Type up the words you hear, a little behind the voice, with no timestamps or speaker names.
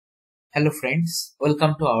Hello friends,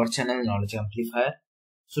 welcome to our channel Knowledge Amplifier.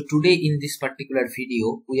 So today in this particular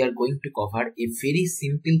video, we are going to cover a very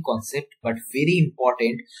simple concept but very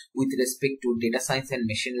important with respect to data science and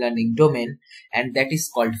machine learning domain, and that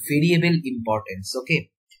is called variable importance. Okay,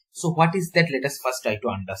 so what is that? Let us first try to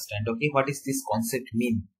understand. Okay, what is this concept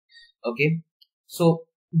mean? Okay, so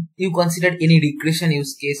you consider any regression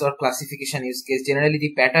use case or classification use case. Generally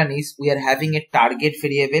the pattern is we are having a target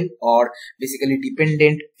variable or basically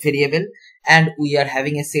dependent variable, and we are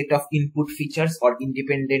having a set of input features or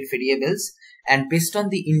independent variables, and based on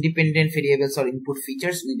the independent variables or input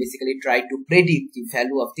features we basically try to predict the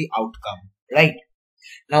value of the outcome, right?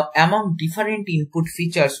 Now among different input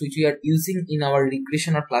features which we are using in our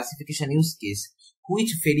regression or classification use case,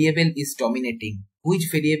 which variable is dominating, which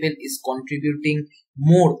variable is contributing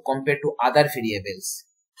more compared to other variables,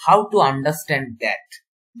 how to understand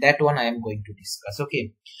that one I am going to discuss.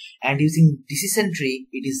 Okay, and using decision tree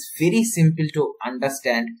it is very simple to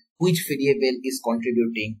understand which variable is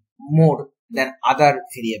contributing more than other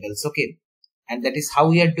variables. Okay, and that is how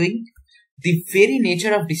we are doing. The very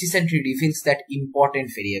nature of decision tree reveals that important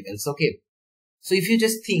variables. Okay, so if you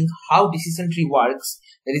just think how decision tree works,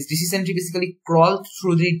 that is decision tree basically crawls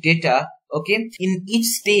through the data. Okay, in each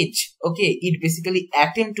stage, okay, it basically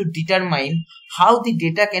attempt to determine how the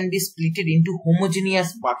data can be splitted into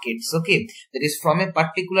homogeneous buckets. Okay, that is from a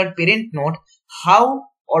particular parent node, how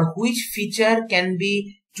or which feature can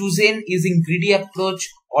be chosen using greedy approach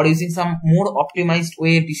or using some more optimized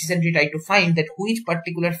way. Decision tree try to find that which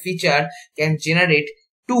particular feature can generate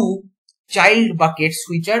two child buckets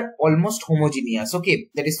which are almost homogeneous. Okay,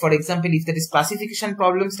 that is, for example, if there is classification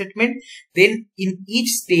problem statement, then in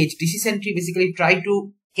each stage decision tree basically try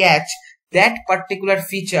to catch that particular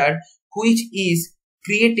feature which is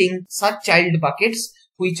creating such child buckets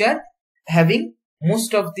which are having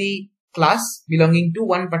most of the class belonging to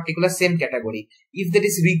one particular same category. If there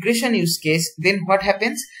is regression use case, then what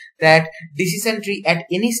happens, that decision tree at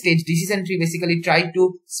any stage, decision tree basically try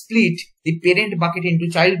to split the parent bucket into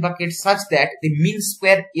child buckets such that the mean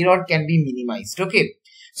square error can be minimized. Okay,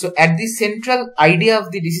 so at the central idea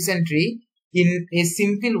of the decision tree, in a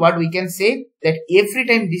simple word we can say that every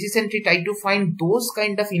time decision tree try to find those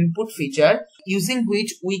kind of input feature using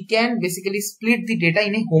which we can basically split the data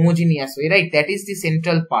in a homogeneous way, right? That is the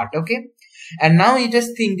central part. Okay, and now you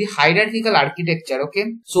just think the hierarchical architecture.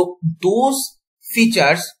 Okay, so those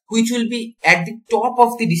features which will be at the top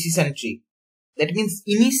of the decision tree, that means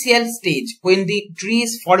initial stage when the tree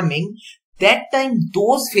is forming, that time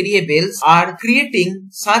those variables are creating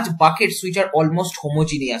such buckets which are almost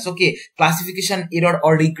homogeneous. Okay, classification error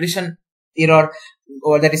or regression error,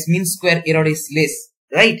 or that is mean square error, is less,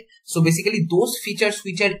 right? So basically those features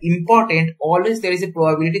which are important, always there is a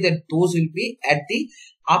probability that those will be at the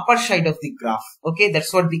upper side of the graph. Okay,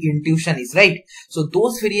 that's what the intuition is, right? So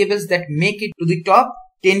those variables that make it to the top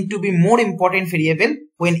tend to be more important variable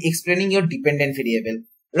when explaining your dependent variable,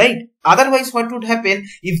 right? Otherwise what would happen,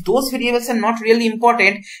 if those variables are not really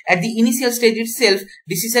important at the initial stage itself,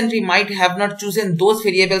 decision tree might have not chosen those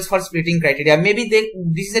variables for splitting criteria. Maybe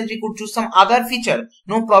decision tree could choose some other feature,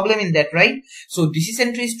 no problem in that, right? So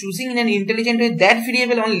decision tree is choosing in an intelligent way that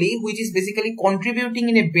variable only which is basically contributing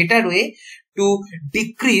in a better way to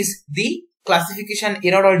decrease the classification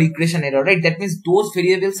error or regression error, right? That means those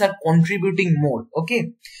variables are contributing more.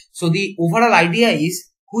 Okay, so the overall idea is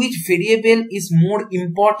which variable is more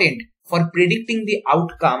important for predicting the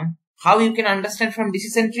outcome. How you can understand from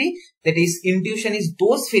decision tree, that is intuition is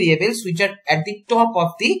those variables which are at the top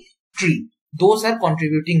of the tree, those are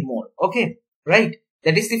contributing more. Okay, right?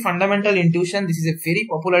 That is the fundamental intuition. This is a very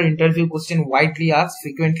popular interview question, widely asked,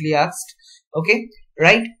 frequently asked. Okay,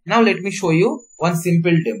 right? Now let me show you one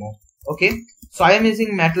simple demo. Okay, so I am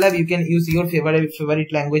using MATLAB. You can use your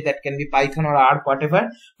favorite language, that can be Python or R, whatever.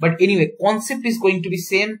 But anyway, concept is going to be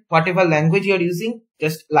same. Whatever language you are using,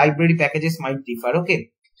 just library packages might differ. Okay,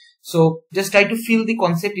 so just try to feel the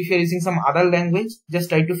concept. If you are using some other language, just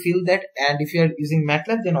try to feel that. And if you are using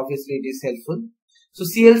MATLAB, then obviously it is helpful. So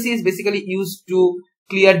CLC is basically used to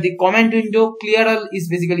clear the comment window. Clear all is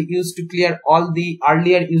basically used to clear all the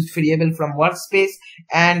earlier used variable from workspace.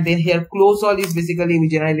 And then here close all is basically we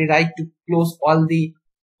generally write to close all the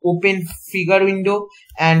open figure window.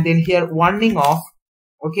 And then here warning off.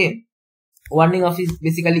 Okay, warning off is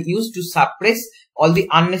basically used to suppress all the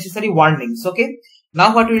unnecessary warnings. Okay,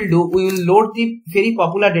 now what we will do, we will load the very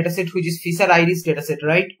popular dataset which is fisheriris dataset,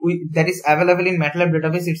 right? That is available in MATLAB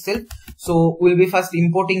database itself. So we will be first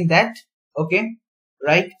importing that. Okay,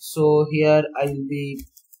 right? So here I will be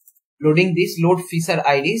loading this load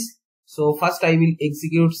fisheriris. So first I will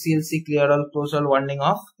execute CLC clear all, close all, warning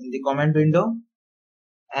off in the command window.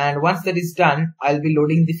 And once that is done, I'll be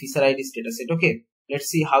loading the fisheriris dataset. Okay, let's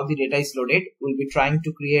see how the data is loaded. We'll be trying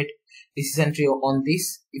to create decision tree on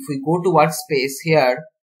this. If we go to workspace here,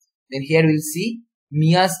 then here we'll see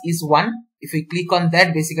meas is 1. If we click on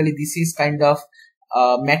that, basically this is kind of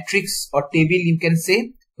matrix or table you can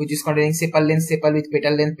say, which is containing sepal length, sepal width,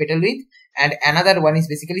 petal length, petal width, and another one is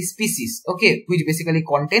basically species, okay, which basically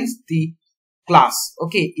contains the class,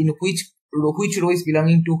 okay, in which row is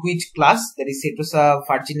belonging to which class, that is Cetosa,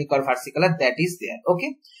 Virginica or Versicolor, that is there,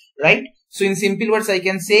 okay, right? So in simple words, I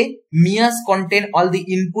can say meas contain all the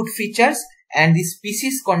input features and the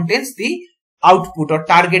species contains the output or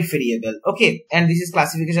target variable, okay, and this is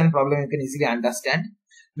classification problem, you can easily understand.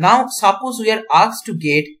 Now suppose we are asked to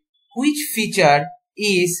get which feature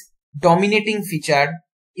is dominating feature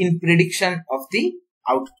in prediction of the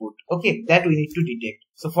output, okay, that we need to detect.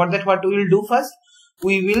 So for that, what we will do first,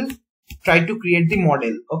 we will try to create the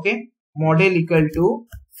model, okay, model equal to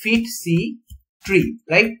fitctree,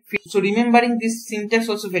 right? So remembering this syntax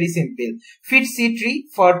also very simple. Fitctree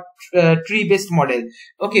for tree based model,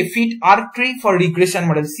 okay, fittree for regression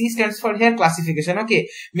model. C stands for here classification, okay,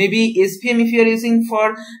 maybe SVM if you are using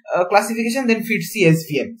for classification, then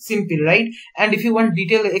fitcsvm, simple, right? And if you want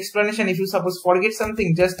detailed explanation, if you suppose forget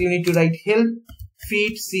something, just you need to write help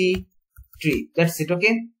fitctree, that's it,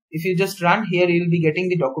 okay. If you just run here, you will be getting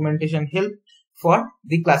the documentation help for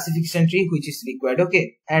the classification tree which is required,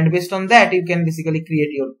 okay, and based on that you can basically create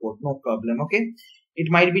your code, no problem, okay.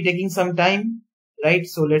 It might be taking some time, right?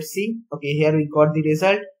 So let's see. Okay, here we got the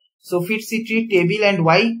result. So fitctree table and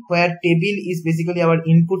y, where table is basically our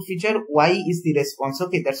input feature, y is the response,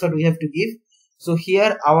 okay, that's what we have to give. So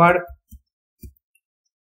here our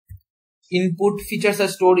input features are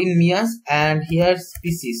stored in meas, and here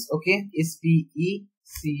species, okay, speci,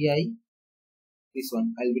 this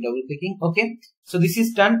one I'll be double clicking, okay. So this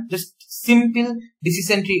is done, just simple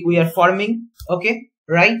decision tree we are forming, okay,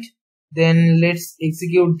 right? Then let's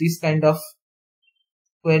execute this kind of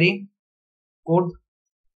query code,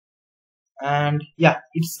 and yeah,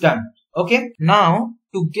 it's done, okay. Now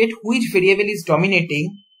to get which variable is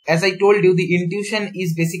dominating, as I told you, the intuition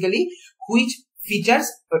is basically which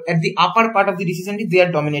features at the upper part of the decision tree they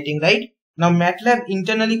are dominating, right? Now MATLAB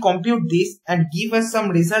internally compute this and give us some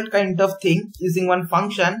result kind of thing using one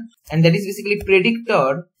function, and that is basically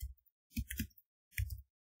predictor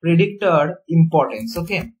importance,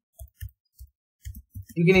 okay.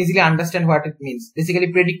 You can easily understand what it means.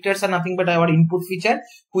 Basically predictors are nothing but our input feature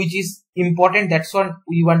which is important, that's what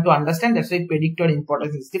we want to understand, that's why predictor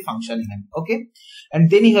importance is the function name, okay. And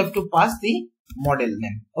then you have to pass the model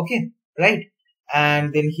name, okay, right?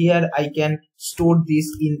 And then here I can store this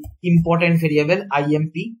in important variable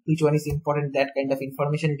imp, which one is important, that kind of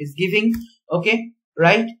information it is giving, okay,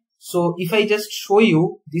 right? So if I just show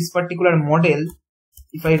you this particular model,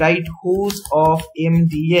 if I write whos of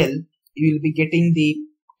Mdl, you will be getting the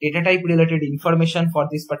data type related information for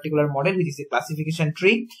this particular model, which is a classification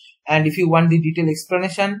tree. And if you want the detailed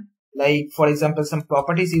explanation, like for example some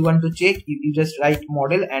properties you want to check, you just write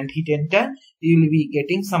model and hit enter, you will be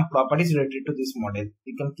getting some properties related to this model.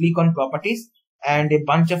 You can click on properties and a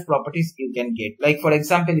bunch of properties you can get. Like for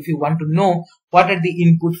example, if you want to know what are the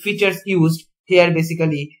input features used, here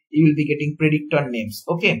basically you will be getting predictor names,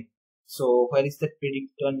 okay. So where is the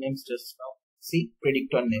predictor names? Just now see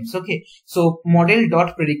predictor names, okay. So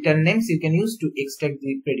model.predictorNames you can use to extract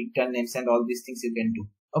the predictor names and all these things you can do,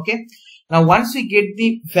 okay. Now once we get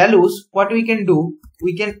the values, what we can do,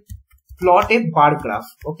 we can plot a bar graph,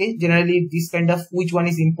 okay. Generally this kind of which one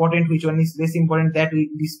is important, which one is less important, that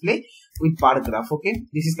we display with bar graph, okay.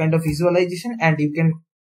 This is kind of visualization, and you can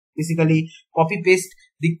basically copy paste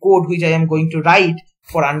the code which I am going to write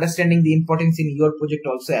for understanding the importance in your project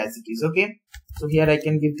also as it is, okay. So here I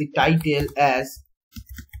can give the title as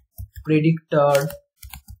Predictor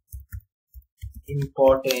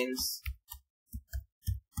Importance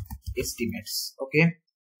Estimates, okay,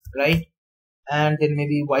 right? And then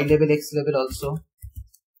maybe ylabel, xlabel also.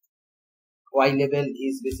 Ylabel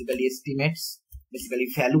is basically estimates, basically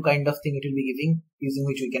value kind of thing it will be giving, using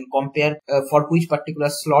which we can compare for which particular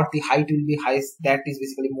slot the height will be highest, that is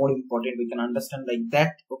basically more important, we can understand like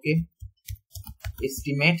that, okay.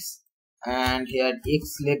 Estimates, and here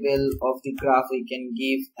xlabel of the graph we can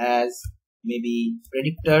give as maybe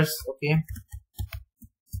predictors, okay,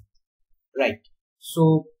 right.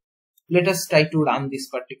 So let us try to run this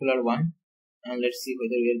particular one and let's see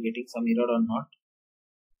whether we are getting some error or not,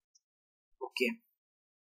 okay.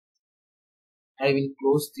 I will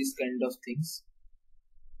close this kind of things,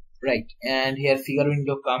 right, and here figure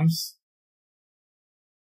window comes,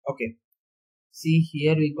 okay. See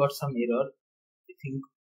here we got some error, I think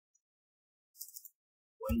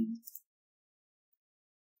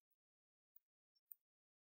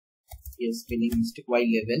spelling mistake,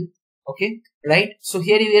 ylabel. Okay, right? So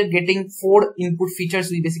here we are getting 4 input features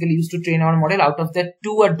we basically use to train our model. Out of that,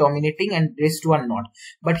 2 are dominating and rest 2 are not.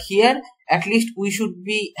 But here at least we should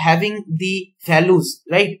be having the values,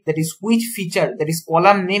 right? That is which feature, that is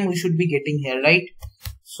column name we should be getting here, right?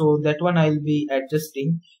 So that one I'll be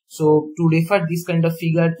adjusting. So to refer this kind of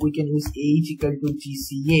figure, we can use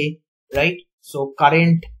h=GCA, right? So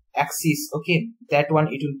current axis, okay, that one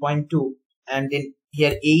it will point to, and then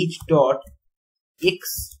here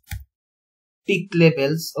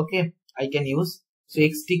h.XTickLabels, okay, I can use. So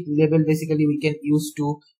x.TickLabel basically we can use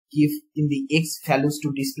to give in the x values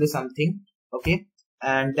to display something, okay,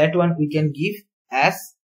 and that one we can give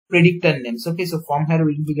as predictor names. Okay, so from here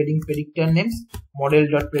we will be getting predictor names.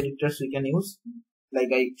 Model.predictors we can use like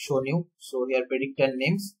I shown you. So here predictor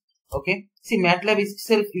names. Okay, see MATLAB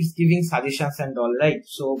itself is giving suggestions and all, right?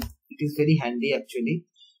 So it is very handy actually,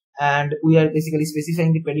 and we are basically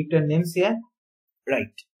specifying the predictor names here,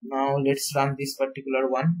 right? Now let's run this particular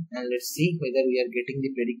one and let's see whether we are getting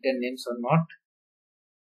the predictor names or not.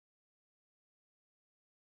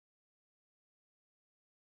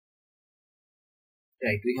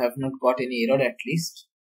 Right, we have not got any error at least.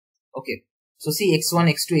 Okay, so see x1,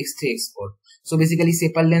 x2, x3, x4. So basically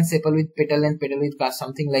sepal length, sepal width, petal length, petal width,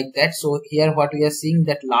 something like that. So here what we are seeing,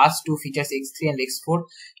 that last 2 features x3 and x4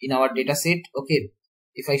 in our data set. Okay,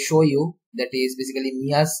 if I show you, that is basically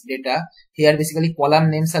meas data. Here basically column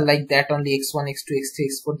names are like that only, x1, x2, x3,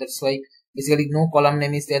 x4. That's why basically no column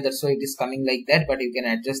name is there. That's why it is coming like that. But you can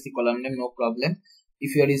adjust the column name, no problem.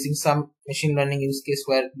 If you are using some machine learning use case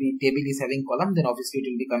where the table is having column, then obviously it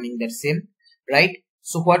will be coming that same, right?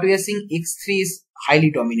 So what we are seeing, x3 is highly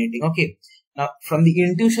dominating. Okay, now from the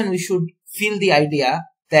intuition we should feel the idea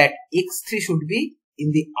that x3 should be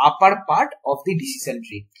in the upper part of the decision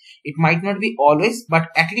tree. It might not be always, but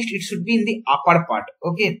at least it should be in the upper part.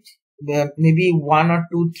 Okay, maybe 1 or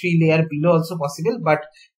 2, 3 layer below also possible, but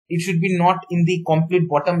it should be not in the complete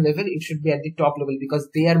bottom level. It should be at the top level because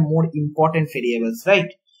they are more important variables,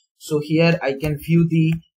 right? So here I can view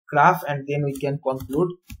the graph and then we can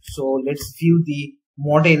conclude. So let's view the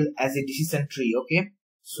model as a decision tree. Okay,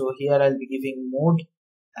 so here I'll be giving mode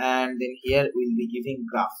and then here we'll be giving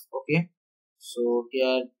graph. Okay, so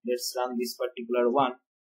here let's run this particular one.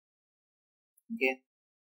 Okay,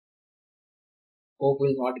 hope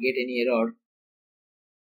we'll not get any error.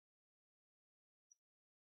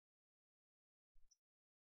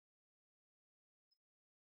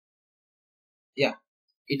 Yeah,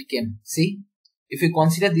 it came. See, if you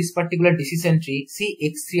consider this particular decision tree, see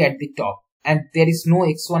x3 at the top and there is no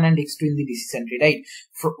x1 and x2 in the decision tree, right?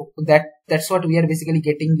 That's what we are basically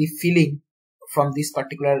getting the feeling from this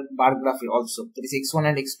particular bar graph also. There is x1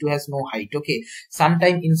 and x2 has no height. Okay,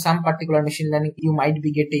 sometime in some particular machine learning you might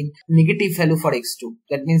be getting negative value for x2.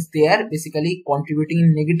 That means they are basically contributing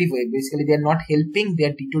in negative way. Basically they are not helping, they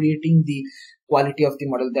are deteriorating the quality of the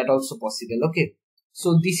model. That also possible. Okay,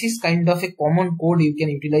 so this is kind of a common code you can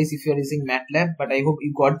utilize if you are using MATLAB, but I hope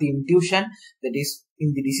you got the intuition. That is,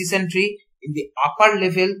 in the decision tree, in the upper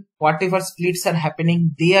level, whatever splits are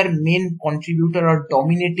happening, they are main contributor or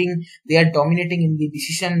dominating. They are dominating in the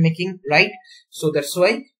decision making, right? So that's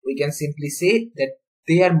why we can simply say that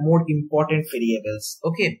they are more important variables.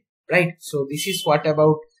 Okay, right? So this is what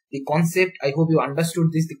about the concept. I hope you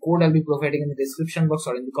understood this. The code I'll be providing in the description box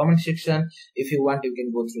or in the comment section. If you want, you can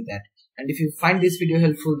go through that. And if you find this video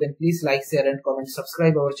helpful, then please like, share and comment,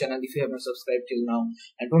 subscribe our channel if you have not subscribed till now,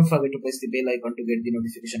 and don't forget to press the bell icon to get the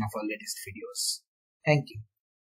notification of our latest videos. Thank you.